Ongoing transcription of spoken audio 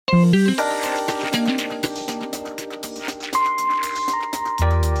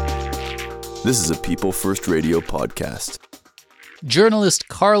This is a People First Radio podcast. Journalist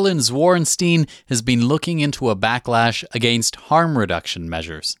Carlyn Zwarenstein has been looking into a backlash against harm reduction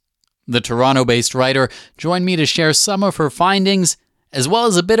measures. The Toronto-based writer joined me to share some of her findings, as well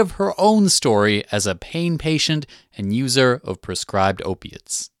as a bit of her own story as a pain patient and user of prescribed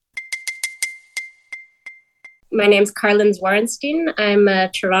opiates. My name's Carlyn Zwarenstein. I'm a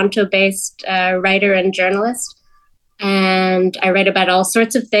Toronto-based writer and journalist, and I write about all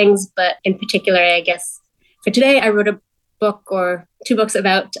sorts of things, but in particular, I guess, for today, I wrote a book or two books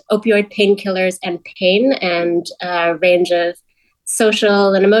about opioid painkillers and pain, and a range of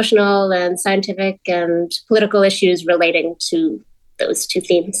social and emotional and scientific and political issues relating to those two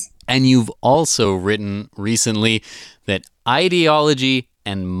themes. And you've also written recently that ideology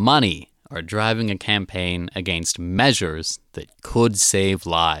and money are driving a campaign against measures that could save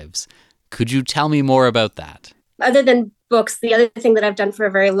lives. Could you tell me more about that? Other than books, the other thing that I've done for a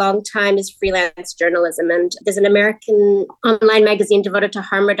very long time is freelance journalism. And there's an American online magazine devoted to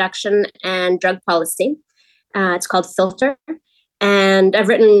harm reduction and drug policy. It's called Filter. And I've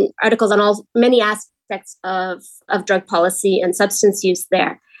written articles on many aspects of drug policy and substance use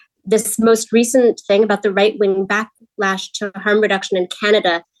there. This most recent thing about the right-wing backlash to harm reduction in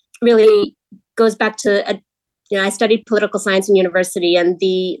Canada really goes back to, I studied political science in university, and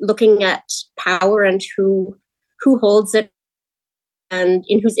the looking at power and who holds it and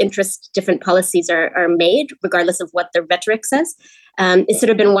in whose interest different policies are made, regardless of what the rhetoric says. It's sort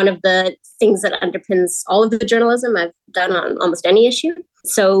of been one of the things that underpins all of the journalism I've done on almost any issue.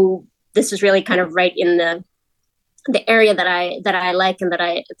 So this is really kind of right in the area that I like and that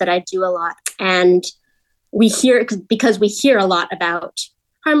I do a lot. And because we hear a lot about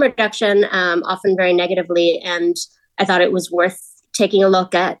harm reduction, often very negatively, and I thought it was worth taking a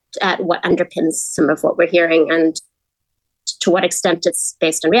look at what underpins some of what we're hearing and to what extent it's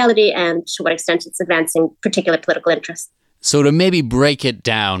based on reality and to what extent it's advancing particular political interests. So to maybe break it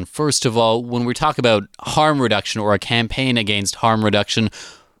down, first of all, when we talk about harm reduction or a campaign against harm reduction,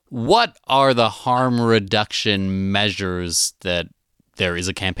 what are the harm reduction measures that there is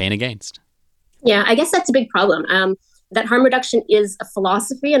a campaign against? Yeah, I guess that's a big problem. That harm reduction is a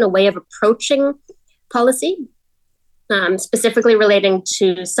philosophy and a way of approaching policy, specifically relating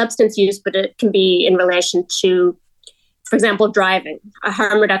to substance use, but it can be in relation to, for example, driving. A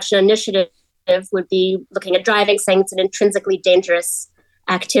harm reduction initiative would be looking at driving, saying it's an intrinsically dangerous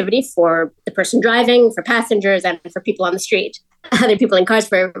activity for the person driving, for passengers, and for people on the street. Other people in cars,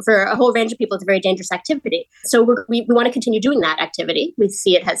 for a whole range of people, it's a very dangerous activity. So we want to continue doing that activity. We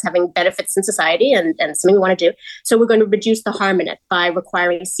see it as having benefits in society and something we want to do. So we're going to reduce the harm in it by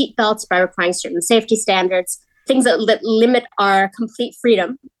requiring seatbelts, by requiring certain safety standards, things that limit our complete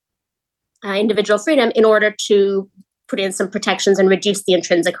freedom, individual freedom, in order to put in some protections and reduce the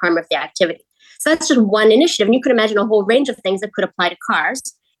intrinsic harm of the activity. So that's just one initiative. And you could imagine a whole range of things that could apply to cars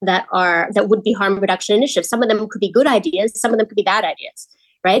that would be harm reduction initiatives. Some of them could be good ideas, some of them could be bad ideas,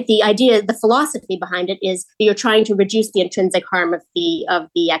 right? The philosophy behind it is that you're trying to reduce the intrinsic harm of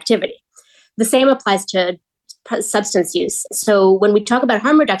the activity. The same applies to substance use. So when we talk about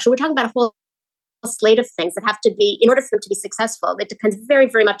harm reduction, we're talking about a whole slate of things that have to be, in order for them to be successful, it depends very,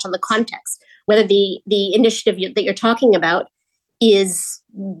 very much on the context, whether the initiative that you're talking about is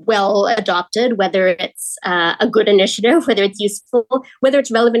well adopted, whether it's a good initiative, whether it's useful, whether it's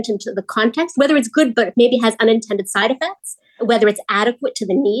relevant into the context, whether it's good but maybe has unintended side effects, whether it's adequate to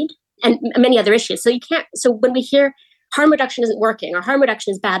the need, and many other issues. So when we hear harm reduction isn't working or harm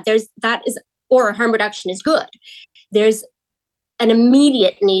reduction is bad, or harm reduction is good, there's an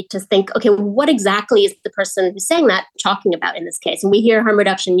immediate need to think, okay, what exactly is the person who's saying that talking about in this case? And we hear harm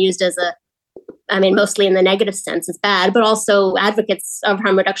reduction used as mostly in the negative sense, it's bad, but also advocates of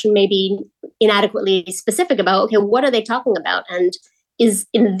harm reduction may be inadequately specific about, okay, what are they talking about? And is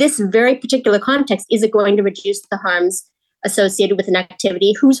in this very particular context, is it going to reduce the harms associated with an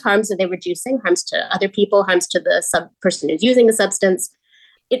activity? Whose harms are they reducing? Harms to other people, harms to the person who's using the substance.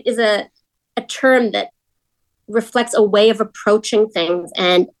 It is a term that reflects a way of approaching things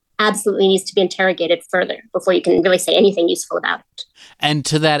and absolutely needs to be interrogated further before you can really say anything useful about it. And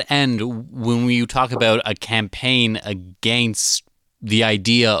to that end, when you talk about a campaign against the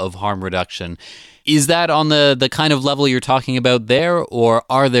idea of harm reduction, is that on the kind of level you're talking about there, or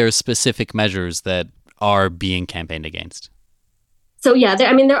are there specific measures that are being campaigned against? So yeah,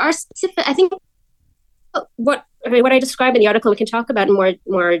 there are specific, I think what I describe in the article we can talk about in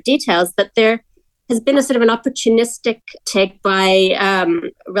more details, but there has been a sort of an opportunistic take by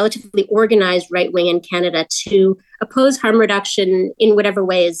relatively organized right wing in Canada to oppose harm reduction in whatever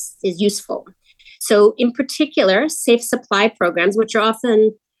way is useful. So in particular, safe supply programs, which are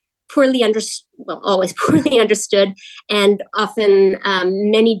often always poorly understood, and often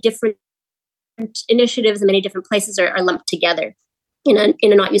many different initiatives in many different places are lumped together in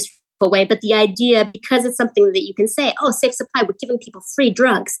a not useful way. But the idea, because it's something that you can say, oh, safe supply, we're giving people free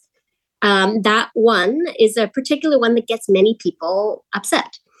drugs. That one is a particular one that gets many people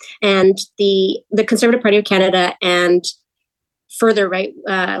upset. And the Conservative Party of Canada and further right,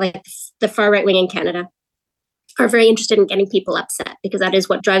 like the far right wing in Canada, are very interested in getting people upset, because that is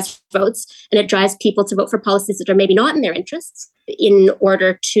what drives votes, and it drives people to vote for policies that are maybe not in their interests in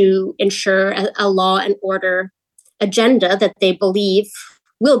order to ensure a law and order agenda that they believe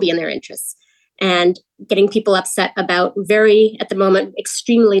will be in their interests. And getting people upset about at the moment,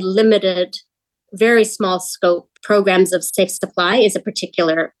 extremely limited, very small scope programs of safe supply is a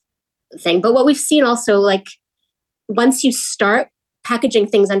particular thing. But what we've seen also, like, once you start packaging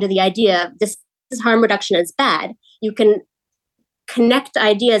things under the idea, this harm reduction is bad, you can connect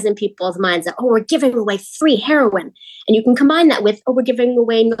ideas in people's minds that, oh, we're giving away free heroin. And you can combine that with, oh, we're giving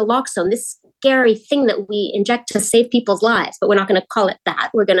away naloxone, this scary thing that we inject to save people's lives. But we're not going to call it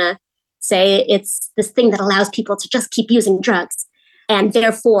that. We're going to say it's this thing that allows people to just keep using drugs and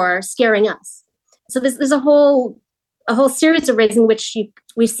therefore scaring us. So there's a whole series of ways in which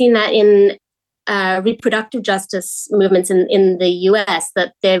we've seen that in reproductive justice movements in the US,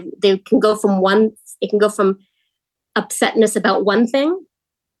 that they can go from upsetness about one thing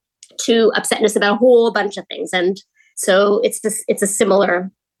to upsetness about a whole bunch of things. And so it's a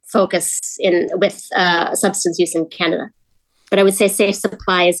similar focus with substance use in Canada. But I would say safe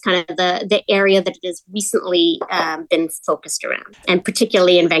supply is kind of the area that it has recently been focused around, and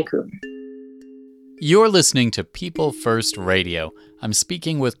particularly in Vancouver. You're listening to People First Radio. I'm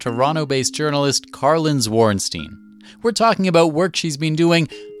speaking with Toronto-based journalist Carlyn Zwarenstein. We're talking about work she's been doing,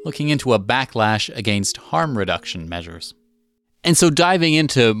 looking into a backlash against harm reduction measures. And so diving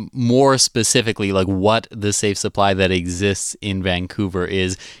into more specifically, like, what the safe supply that exists in Vancouver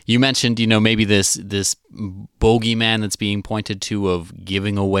is, you mentioned, maybe this bogeyman that's being pointed to of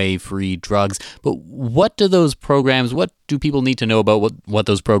giving away free drugs. But what do people need to know about what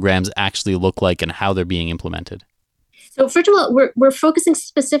those programs actually look like and how they're being implemented? So first of all, we're focusing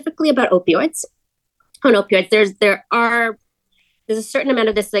specifically about opioids. On opioids, there's a certain amount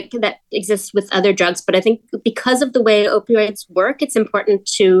of this that exists with other drugs, but I think because of the way opioids work, it's important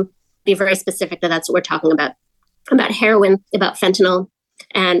to be very specific that that's what we're talking about heroin, about fentanyl,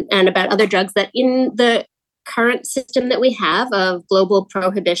 and about other drugs that in the current system that we have of global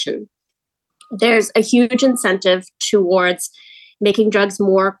prohibition, there's a huge incentive towards making drugs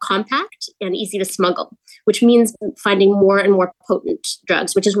more compact and easy to smuggle, which means finding more and more potent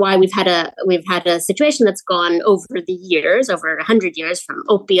drugs, which is why we've had a situation that's gone over the years, over 100 years, from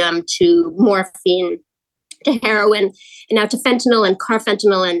opium to morphine to heroin, and now to fentanyl and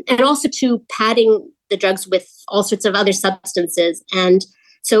carfentanil, and also to padding the drugs with all sorts of other substances. And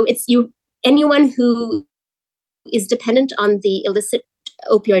so anyone who is dependent on the illicit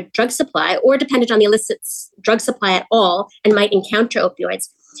opioid drug supply, or dependent on the illicit drug supply at all, and might encounter opioids,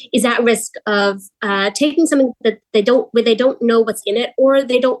 is at risk of taking something that they don't know what's in it, or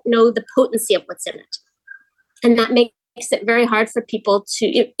they don't know the potency of what's in it. And that makes it very hard for people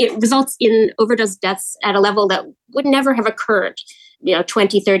it results in overdose deaths at a level that would never have occurred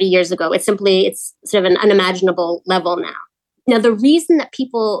 20, 30 years ago. It's sort of an unimaginable level now. Now, the reason that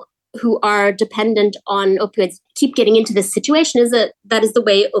people who are dependent on opioids keep getting into this situation is that is the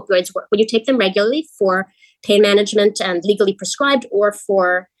way opioids work. When you take them regularly for pain management and legally prescribed, or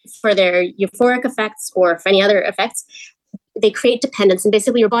for their euphoric effects or for any other effects, they create dependence. And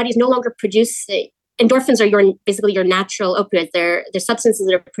basically your body is no longer producing endorphins, are basically your natural opioids. They're substances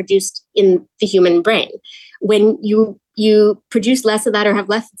that are produced in the human brain. When you produce less of that, or have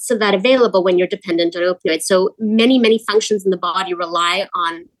less of that available when you're dependent on opioids. So many functions in the body rely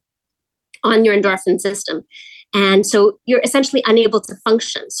on your endorphin system. And so you're essentially unable to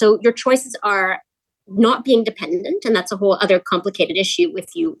function. So your choices are not being dependent, and that's a whole other complicated issue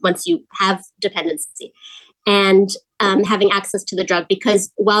once you have dependency, and having access to the drug.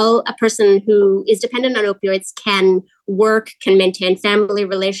 Because while a person who is dependent on opioids can work, can maintain family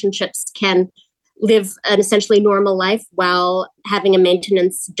relationships, can live an essentially normal life while having a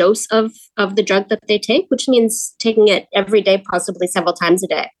maintenance dose of the drug that they take, which means taking it every day, possibly several times a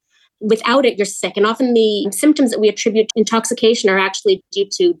day. Without it, you're sick. And often the symptoms that we attribute to intoxication are actually due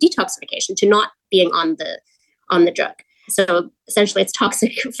to detoxification, to not being on the drug. So essentially it's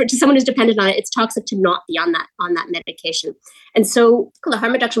toxic for someone who's dependent on it. It's toxic to not be on that medication. And so the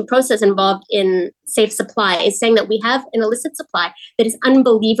harm reduction process involved in safe supply is saying that we have an illicit supply that is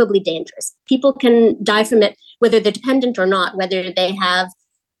unbelievably dangerous. People can die from it, whether they're dependent or not, whether they have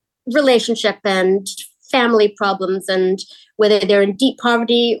relationship and family problems, and whether they're in deep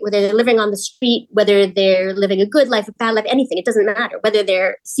poverty, whether they're living on the street, whether they're living a good life, a bad life, anything. It doesn't matter. Whether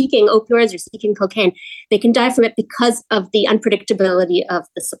they're seeking opioids or seeking cocaine, they can die from it because of the unpredictability of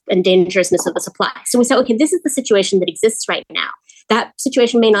and dangerousness of the supply. So we say, okay, this is the situation that exists right now. That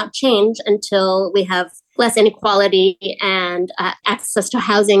situation may not change until we have less inequality and access to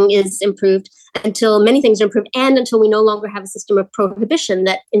housing is improved, until many things are improved, and until we no longer have a system of prohibition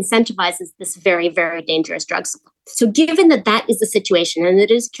that incentivizes this very, very dangerous drug supply. So given that that is the situation, and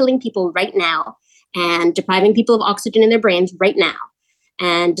it is killing people right now and depriving people of oxygen in their brains right now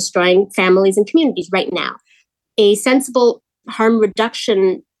and destroying families and communities right now, a sensible harm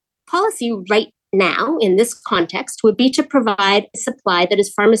reduction policy right now in this context would be to provide a supply that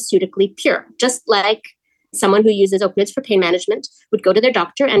is pharmaceutically pure, just like someone who uses opioids for pain management would go to their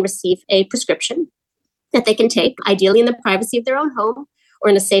doctor and receive a prescription that they can take, ideally in the privacy of their own home or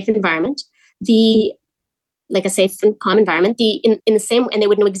in a safe environment, like a safe and calm environment, in the same, and they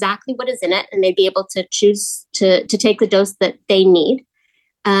would know exactly what is in it, and they'd be able to choose to take the dose that they need.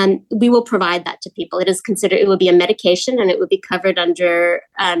 We will provide that to people. It will be a medication, and it would be covered under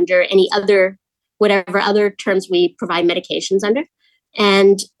any other, whatever other terms we provide medications under.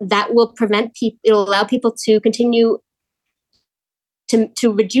 And that will prevent people, it'll allow people to continue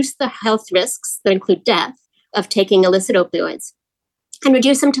to reduce the health risks that include death of taking illicit opioids, and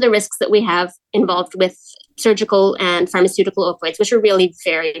reduce them to the risks that we have involved with surgical and pharmaceutical opioids, which are really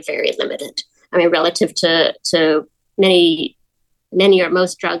very, very limited. I mean, relative to many or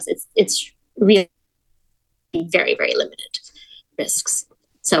most drugs, it's really very, very limited risks.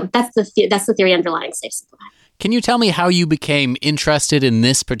 So that's the theory underlying safe supply. Can you tell me how you became interested in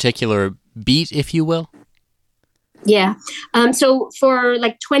this particular beat, if you will? Yeah. So for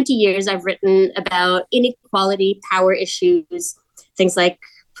like 20 years, I've written about inequality, power issues, things like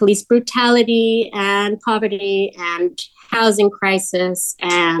police brutality and poverty and housing crisis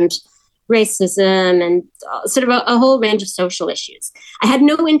and racism and sort of a whole range of social issues. I had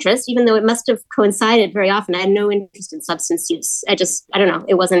no interest, even though it must have coincided very often. I had no interest in substance use. I don't know.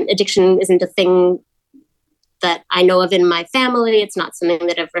 Addiction isn't a thing that I know of in my family. It's not something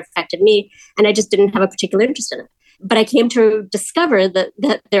that ever affected me. And I just didn't have a particular interest in it. But I came to discover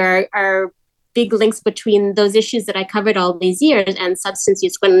that there are big links between those issues that I covered all these years and substance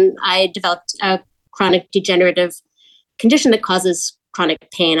use when I developed a chronic degenerative condition that causes chronic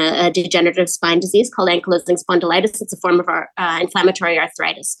pain, a degenerative spine disease called ankylosing spondylitis. It's a form of inflammatory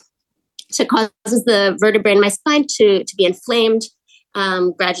arthritis. So it causes the vertebrae in my spine to be inflamed,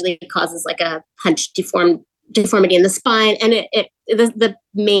 gradually causes like a hunched deformity in the spine, and the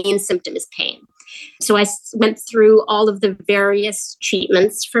main symptom is pain. So I went through all of the various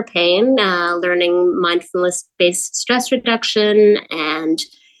treatments for pain, learning mindfulness-based stress reduction and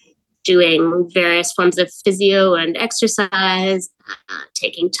doing various forms of physio and exercise,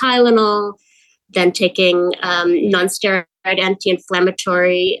 taking Tylenol, then taking non-steroid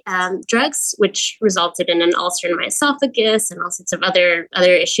anti-inflammatory drugs, which resulted in an ulcer in my esophagus and all sorts of other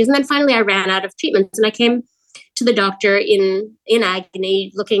issues. And then finally I ran out of treatments, and I came to the doctor in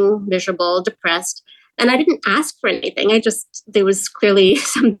agony, looking miserable, depressed. And I didn't ask for anything. There was clearly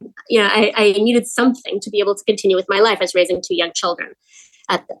I needed something to be able to continue with my life. I was raising 2 young children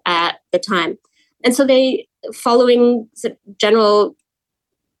at the time. And so following general,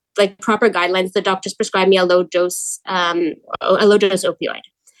 like proper guidelines, the doctors prescribed me a low dose opioid.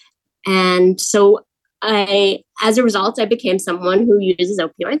 And so as a result, I became someone who uses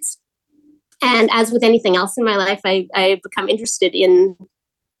opioids. And as with anything else in my life, I become interested in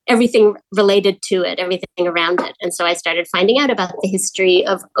everything related to it, everything around it. And so I started finding out about the history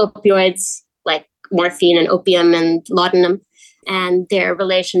of opioids like morphine and opium and laudanum, and their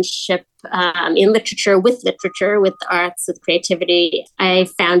relationship in literature, with arts, with creativity. I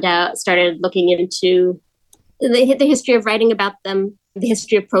started looking into the history of writing about them, the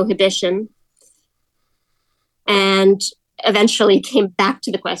history of prohibition, and eventually came back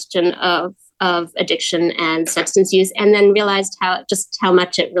to the question of addiction and substance use, and then realized how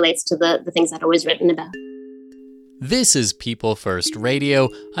much it relates to the things I'd always written about. This is People First Radio.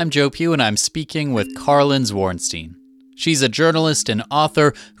 I'm Joe Pugh, and I'm speaking with Carlyn Zwarenstein. She's a journalist and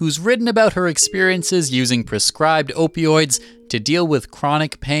author who's written about her experiences using prescribed opioids to deal with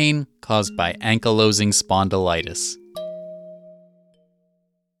chronic pain caused by ankylosing spondylitis.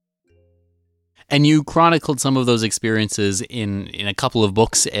 And you chronicled some of those experiences in a couple of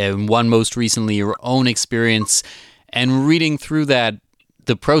books, one most recently, your own experience. And reading through that,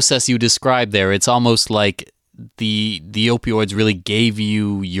 the process you described there, it's almost like the opioids really gave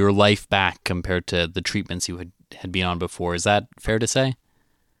you your life back compared to the treatments you had been on before. Is that fair to say?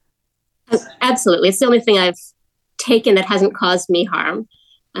 Absolutely. It's the only thing I've taken that hasn't caused me harm.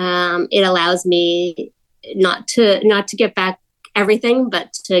 It allows me not to get back everything,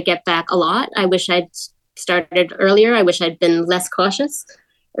 but to get back a lot. I wish I'd started earlier. I wish I'd been less cautious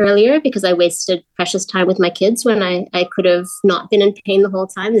earlier, because I wasted precious time with my kids when I could have not been in pain the whole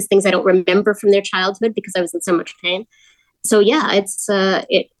time. There's things I don't remember from their childhood because I was in so much pain. So yeah,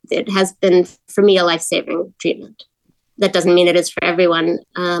 it has been for me a life-saving treatment. That doesn't mean it is for everyone.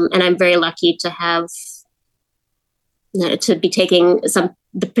 And I'm very lucky to have to be taking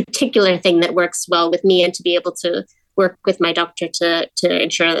the particular thing that works well with me, and to be able to work with my doctor to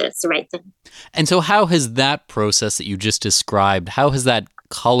ensure that it's the right thing. And so how has that process that you just described, how has that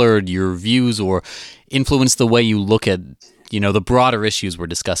colored your views or influenced the way you look at, the broader issues we're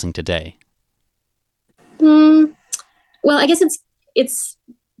discussing today? Well, I guess it's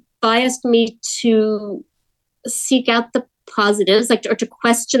biased me to seek out the positives, or to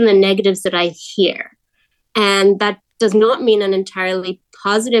question the negatives that I hear. And that does not mean an entirely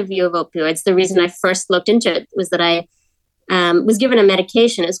positive view of opioids. The reason I first looked into it was that I was given a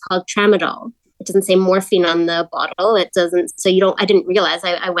medication. It's called tramadol. It doesn't say morphine on the bottle. It doesn't. So I didn't realize.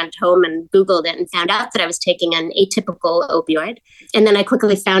 I went home and Googled it and found out that I was taking an atypical opioid. And then I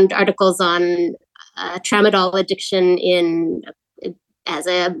quickly found articles on tramadol addiction as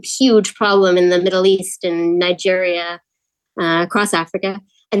a huge problem in the Middle East and Nigeria, across Africa.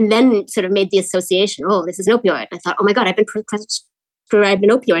 And then sort of made the association, oh, this is an opioid. I thought, oh my God, I've been prescribed an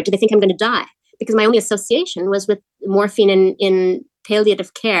opioid. Do they think I'm going to die? Because my only association was with morphine in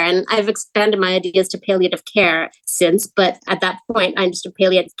palliative care. And I've expanded my ideas to palliative care since. But at that point, I understood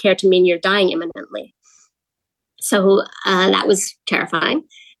palliative care to mean you're dying imminently. So that was terrifying.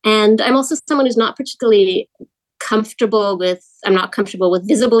 And I'm also someone who's not particularly comfortable with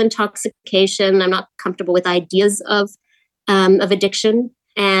visible intoxication. I'm not comfortable with ideas of addiction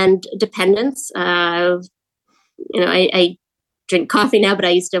and dependence. I drink coffee now, but I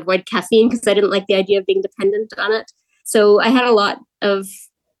used to avoid caffeine because I didn't like the idea of being dependent on it. So I had a lot of,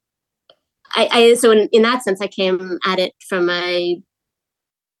 so in that sense, I came at it from a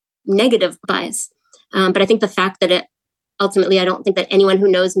negative bias. But I think the fact that ultimately, I don't think that anyone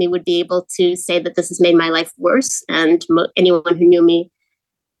who knows me would be able to say that this has made my life worse. And anyone who knew me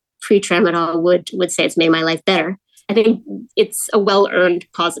pre-tramadol would say it's made my life better. I think it's a well-earned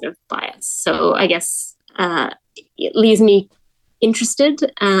positive bias. So I guess it leaves me interested,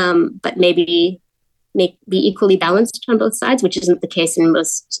 but maybe be equally balanced on both sides, which isn't the case in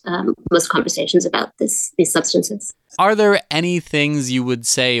most conversations about these substances. Are there any things you would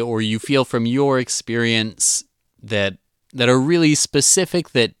say, or you feel from your experience, that are really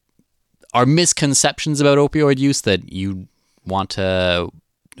specific, that are misconceptions about opioid use that you want to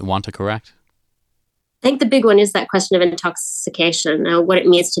correct? I think the big one is that question of intoxication, what it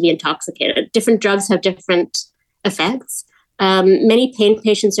means to be intoxicated. Different drugs have different effects. Many pain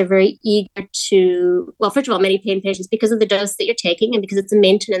patients are very eager to, well, first of all, many pain patients, because of the dose that you're taking and because it's a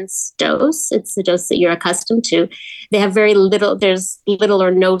maintenance dose, it's the dose that you're accustomed to, they have there's little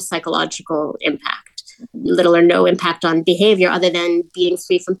or no psychological impact, little or no impact on behavior other than being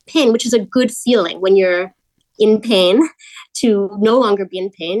free from pain, which is a good feeling. When you're in pain, to no longer be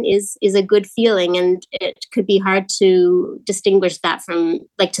in pain is a good feeling. And it could be hard to distinguish that from,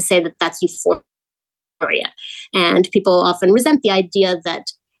 like, to say that that's euphoria. And people often resent the idea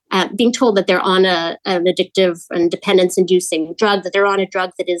that being told that they're on an addictive and dependence-inducing drug, that they're on a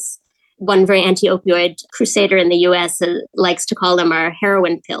drug that is, one very anti-opioid crusader in the US likes to call them our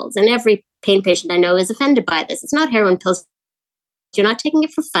heroin pills. And every pain patient I know is offended by this. It's not heroin pills. You're not taking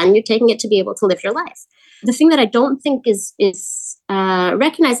it for fun. You're taking it to be able to live your life. The thing that I don't think is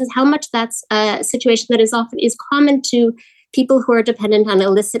recognized is how much that's a situation that is common to people who are dependent on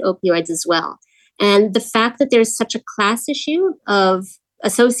illicit opioids as well. And the fact that there's such a class issue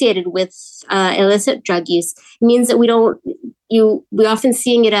associated with illicit drug use means that we often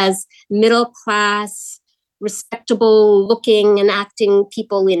seeing it as middle class, respectable looking and acting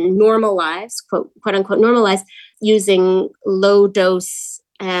people in normal lives, quote unquote normal lives, using low dose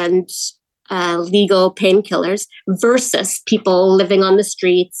and legal painkillers versus people living on the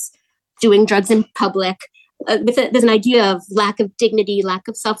streets, doing drugs in public. There's an idea of lack of dignity, lack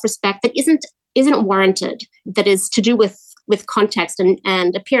of self-respect that isn't warranted, that is to do with with context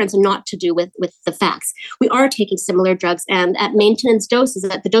and appearance and not to do with the facts. We are taking similar drugs, and at maintenance doses,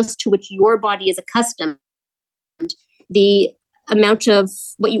 at the dose to which your body is accustomed, the amount of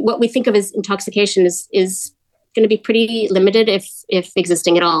what we think of as intoxication is going to be pretty limited, if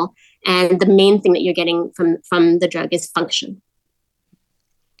existing at all. And the main thing that you're getting from the drug is function.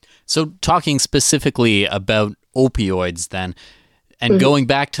 So talking specifically about opioids then, and going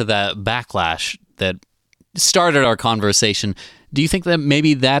back to the backlash that started our conversation, do you think that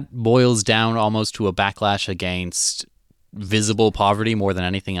maybe that boils down almost to a backlash against visible poverty more than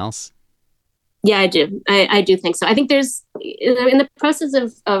anything else? Yeah, I do. I do think so. I think there's, in the process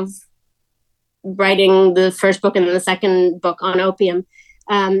of writing the first book and then the second book on opium,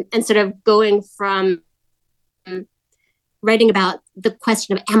 and sort of going from writing about the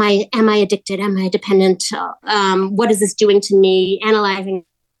question of am I addicted? Am I dependent? What is this doing to me? Analyzing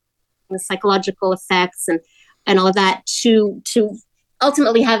the psychological effects and all of that to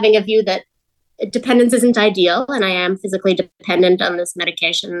ultimately having a view that dependence isn't ideal, and I am physically dependent on this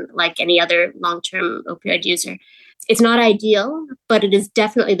medication like any other long-term opioid user. It's not ideal, but it is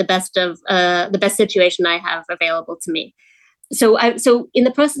definitely the best situation I have available to me. So in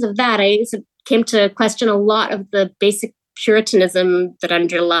the process of that, I came to question a lot of the basic Puritanism that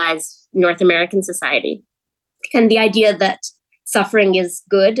underlies North American society, and the idea that suffering is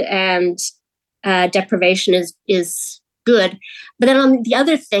good and deprivation is good. But then on the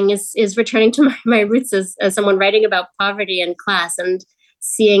other thing is returning to my roots as someone writing about poverty and class, and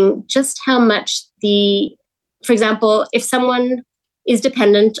seeing just how much for example, if someone is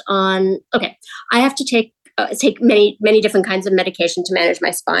dependent on, I have to take many different kinds of medication to manage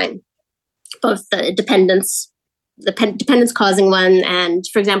my spine, both the dependence causing one, and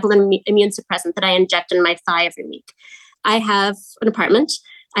for example, an immune suppressant that I inject in my thigh every week. I have an apartment.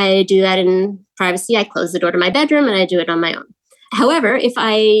 I do that in privacy. I close the door to my bedroom and I do it on my own. However, if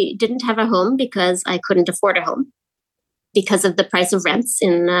I didn't have a home because I couldn't afford a home because of the price of rents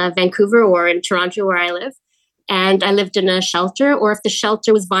in Vancouver or in Toronto where I live, and I lived in a shelter, or if the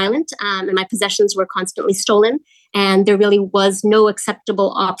shelter was violent and my possessions were constantly stolen, and there really was no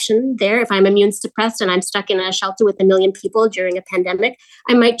acceptable option there. If I'm immune suppressed and I'm stuck in a shelter with 1 million people during a pandemic,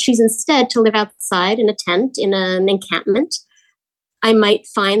 I might choose instead to live outside in a tent, in an encampment. I might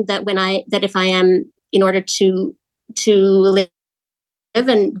find that if I am, in order to live,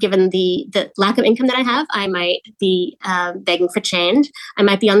 and given the lack of income that I have, I might be begging for change. I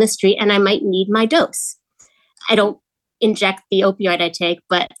might be on the street and I might need my dose. I don't inject the opioid I take,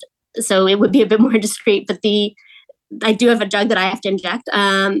 but so it would be a bit more discreet. But I do have a drug that I have to inject.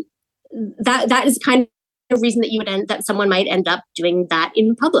 That is kind of reason that someone might end up doing that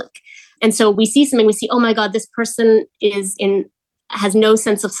in public. And so we see something. We see, oh my God, this person has no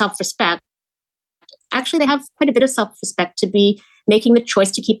sense of self-respect. Actually, they have quite a bit of self-respect to be making the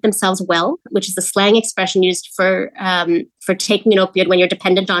choice to keep themselves well, which is the slang expression used for taking an opioid when you're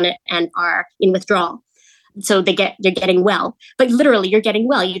dependent on it and are in withdrawal. So you're getting well, but literally you're getting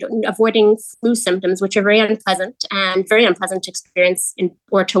well. You're avoiding flu symptoms, which are very unpleasant to experience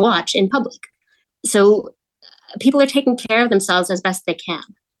or to watch in public. So people are taking care of themselves as best they can.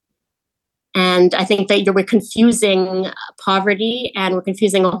 And I think that we're confusing poverty, and we're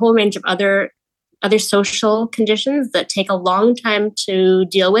confusing a whole range of other social conditions that take a long time to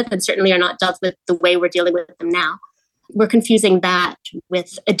deal with, and certainly are not dealt with the way we're dealing with them now. We're confusing that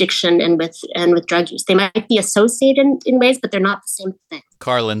with addiction and with drug use. They might be associated in ways, but they're not the same thing.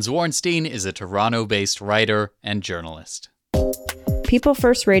 Carlyn Zwarenstein is a Toronto-based writer and journalist. People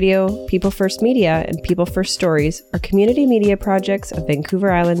First Radio, People First Media, and People First Stories are community media projects of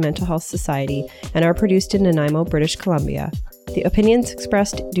Vancouver Island Mental Health Society and are produced in Nanaimo, British Columbia. The opinions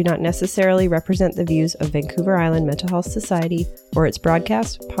expressed do not necessarily represent the views of Vancouver Island Mental Health Society or its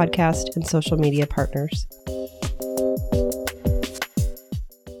broadcast, podcast, and social media partners.